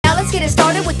Let's get it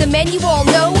started with the man you all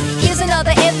know. Here's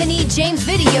another Anthony James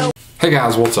video. Hey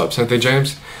guys, what's up? It's Anthony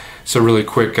James. It's a really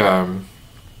quick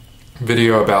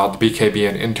video about the BKB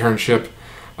and internship.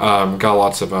 Got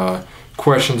lots of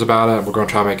questions about it. We're going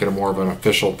to try to make it a more of an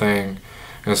official thing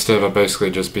instead of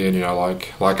basically just being,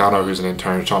 like I know who's an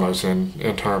intern, Sean knows an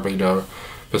intern, but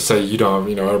but say you don't,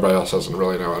 everybody else doesn't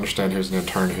really understand who's an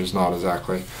intern, who's not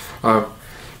exactly.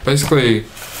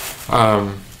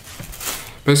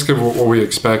 Basically what we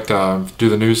expect, do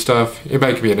the news stuff.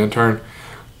 Anybody can be an intern,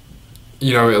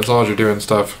 as long as you're doing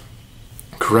stuff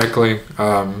correctly.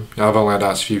 I've only had to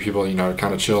ask a few people, to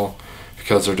kind of chill,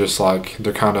 because they're just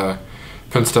they're kind of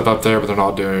putting stuff up there,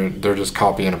 but they're just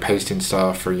copying and pasting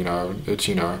stuff, or it's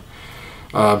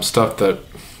stuff that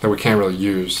we can't really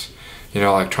use,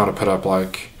 like trying to put up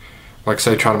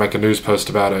say trying to make a news post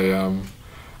about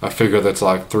a figure that's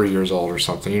 3 years old or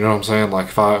something. You know what I'm saying? Like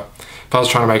if I was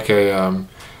trying to make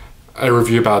a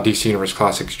review about DC Universe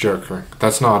Classics Joker,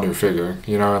 that's not a new figure,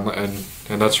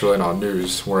 and that's really not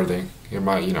newsworthy. It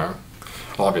might,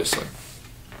 obviously.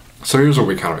 So here's what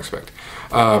we kind of expect.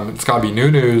 It's got to be new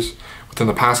news within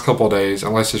the past couple of days,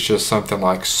 unless it's just something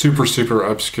super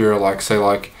obscure, on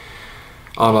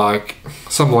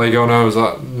some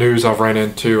Lego news I've ran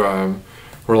into.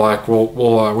 We're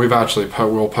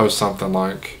we'll post something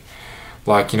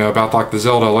about the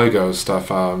Zelda Lego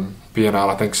stuff being out.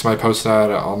 I think somebody posted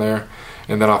that on there,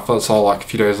 and then I saw a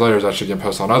few days later it's actually getting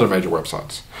posted on other major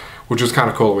websites, which was kind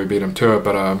of cool that we beat them to it.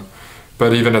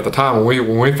 But even at the time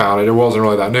when we found it, it wasn't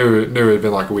really that new. It had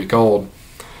been a week old.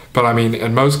 But I mean,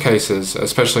 in most cases,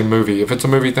 especially if it's a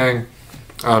movie thing,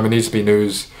 it needs to be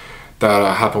news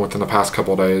that happened within the past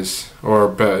couple of days,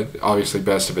 but obviously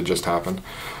best if it just happened.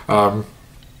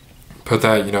 Put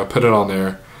it on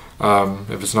there,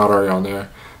 if it's not already on there.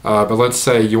 But let's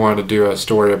say you wanted to do a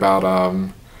story about, I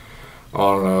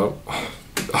don't know,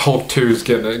 Hulk 2 is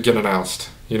getting announced,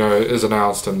 is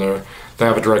announced, and they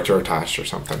have a director attached or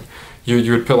something.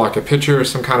 You would put a picture,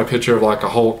 some kind of picture of a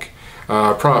Hulk.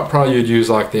 Probably you'd use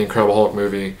the Incredible Hulk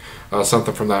movie,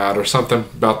 something from that, or something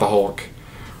about the Hulk,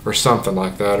 or something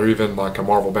like that, or even a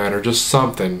Marvel banner, just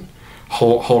something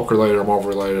Hulk related or Marvel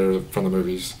related from the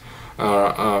movies,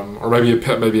 or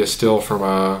maybe a still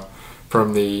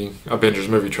from the Avengers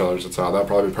movie trailers that's out. That'd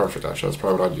probably be perfect. Actually, that's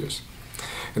probably what I'd use.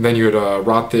 And then you would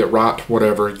write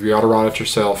whatever. You ought to write it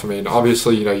yourself. I mean,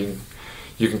 obviously,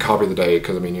 you can copy the date,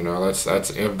 because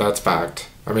that's fact.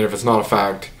 I mean, if it's not a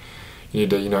fact, you need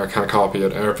to kind of copy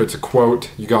it. Or if it's a quote,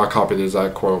 you gotta copy the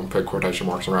exact quote and put quotation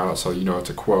marks around it, so it's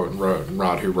a quote, and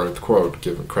write who wrote the quote,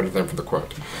 give credit them for the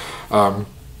quote.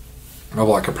 Of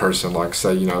a person,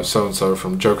 say so and so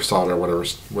from Joker or whatever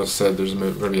was said there's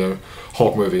going to be a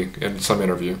Hulk movie in some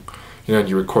interview, and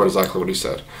you would quote exactly what he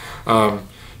said.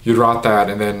 You'd write that,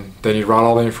 and then you'd write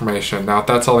all the information. Now if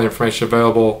that's all the information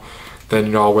available,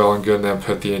 then all well and good, and then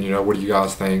put what do you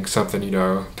guys think? Something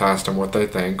to ask them what they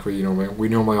think. We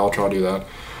normally all try to do that,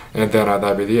 and then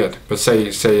that'd be it. But say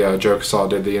Joker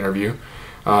did the interview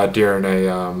during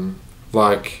a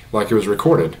it was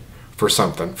recorded for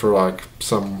something, for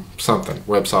something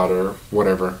website or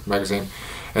whatever magazine,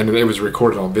 and it was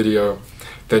recorded on video.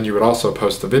 Then you would also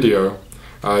post the video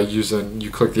you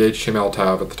click the HTML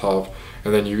tab at the top,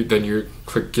 and then you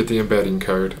click get the embedding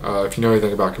code. If you know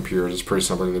anything about computers, it's pretty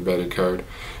simple, the embedded code.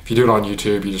 If you do it on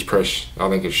YouTube, you just press, I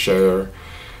think it's share,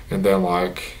 and then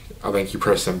I think you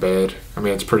press embed. I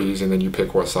mean, it's pretty easy, and then you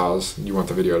pick what size you want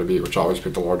the video to be, which I always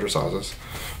pick the larger sizes.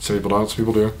 Some people don't, some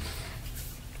people do.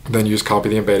 Then you just copy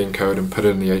the embedding code and put it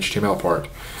in the HTML part.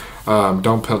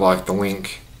 Don't put the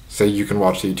link, say you can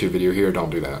watch the YouTube video here, don't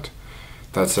do that.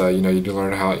 That's, you need to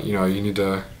learn how, you need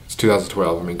to, it's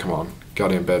 2012, I mean, come on,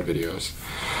 gotta embed videos.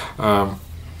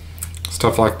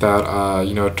 Stuff like that,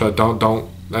 don't,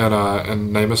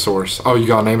 and name a source. Oh, you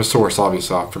gotta name a source,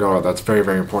 obviously, I forgot about that, that's very,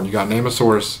 very important. You gotta name a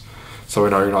source, so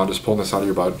we know you're not just pulling this out of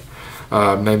your butt.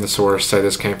 Name the source, say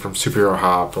this came from Superhero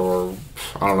Hype, or,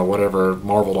 I don't know, whatever,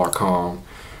 Marvel.com,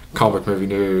 Comic Movie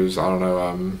News, I don't know,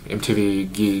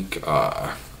 MTV Geek,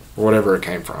 whatever it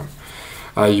came from.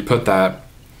 You put that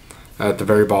at the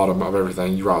very bottom of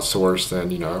everything. You write source,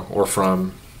 then, or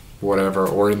from whatever,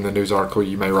 or in the news article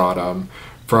you may write from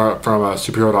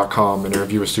superhero.com, an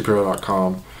interview with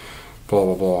superhero.com, blah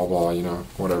blah blah blah,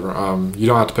 whatever. You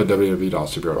don't have to put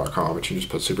www.superhero.com, but you just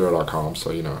put superhero.com,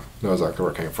 so know exactly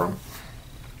where it came from.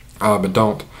 But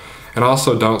don't, and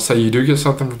also don't say you do get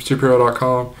something from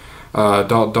superhero.com.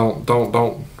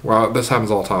 Don't. Well, this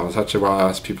happens all the time. It's actually why I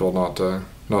ask people not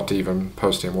to even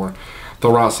post anymore.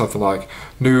 They'll write something like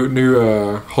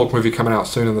new Hulk movie coming out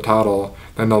soon in the title.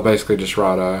 Then they'll basically just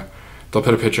write they'll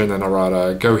put a picture and then they'll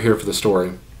write go here for the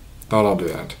story. Don't do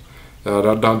that.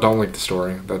 Don't link the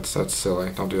story. That's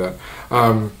silly. Don't do that.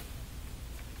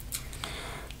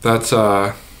 That's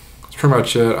pretty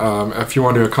much it. If you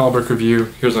want to do a comic book review,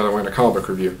 here's another way to comic book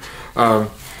review.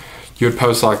 You would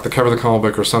post like the cover of the comic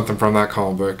book or something from that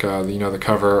comic book, you know, the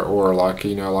cover, or like,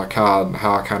 you know, like how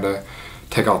I kind of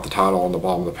take out the title on the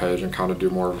bottom of the page and kind of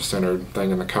do more of a centered thing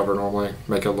in the cover normally,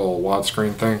 make it a little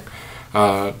widescreen thing.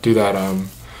 Do that.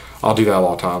 I'll do that a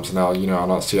lot of times, and I'll, you know,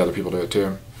 I'll see other people do it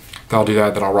too. Then I'll do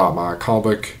that. Then I'll write my comic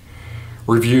book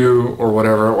review or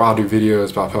whatever. Well, I'll do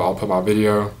videos, but I'll put my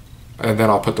video, and then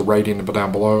I'll put the rating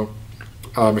down below.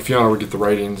 If you want to get the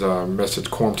ratings, message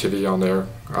Corm TV on there.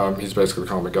 He's basically the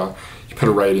comic guy. You put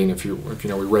a rating if you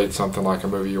know we rate something like a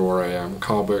movie or a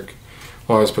comic book.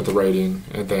 We'll always put the rating,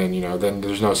 and then, you know, then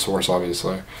there's no source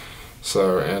obviously.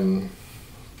 So, and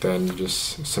then you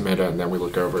just submit it, and then we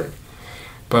look over it.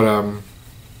 But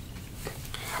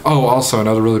oh, also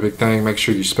another really big thing: make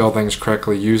sure you spell things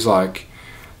correctly. Use like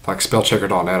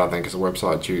spellchecker.net. I think is a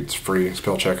website. It's free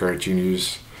spell checker that you can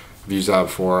use. I've used that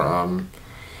before.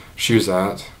 Use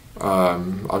that.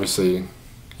 Obviously,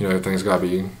 you know, things gotta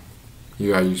be,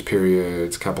 you gotta use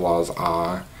periods, capitalize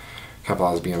I,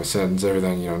 capitalize B in a sentence,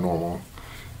 everything, you know, normal.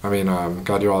 I mean,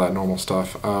 gotta do all that normal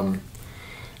stuff. And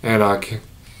let's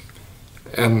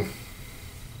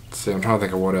see, I'm trying to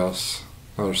think of what else.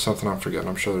 Oh, there's something I'm forgetting.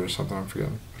 I'm sure there's something I'm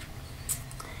forgetting.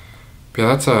 But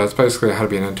yeah, that's basically how to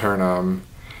be an intern.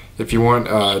 If you want,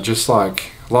 just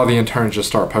like a lot of the interns just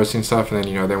start posting stuff, and then,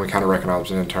 you know, then we kind of recognize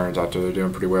the interns after they're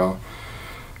doing pretty well.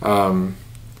 And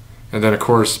then of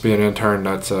course, being an intern,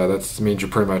 that means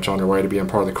you're pretty much on your way to being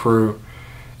part of the crew.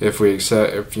 If we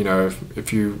feel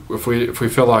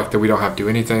like that we don't have to do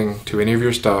anything to any of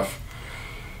your stuff,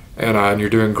 and you're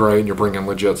doing great and you're bringing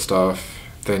legit stuff,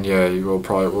 then yeah,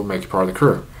 we'll make you part of the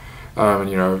crew. And,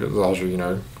 you know, as long as you're, you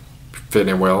know,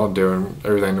 fitting in well and doing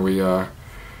everything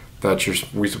that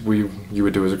you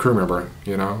would do as a crew member,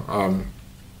 you know.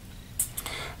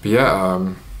 But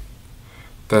yeah,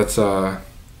 that's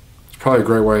probably a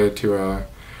great way to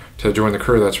join the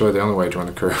crew. That's really the only way to join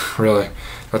the crew, really.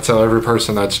 That's how every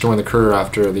person that's joined the crew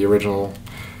after the original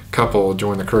couple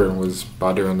joined the crew, was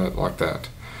by doing it like that.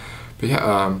 But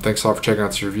yeah, thanks a lot for checking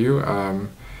out this review. And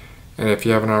if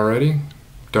you haven't already,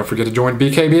 don't forget to join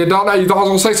BKB and don't know, you guys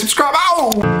will say subscribe.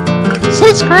 Oh!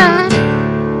 Subscribe.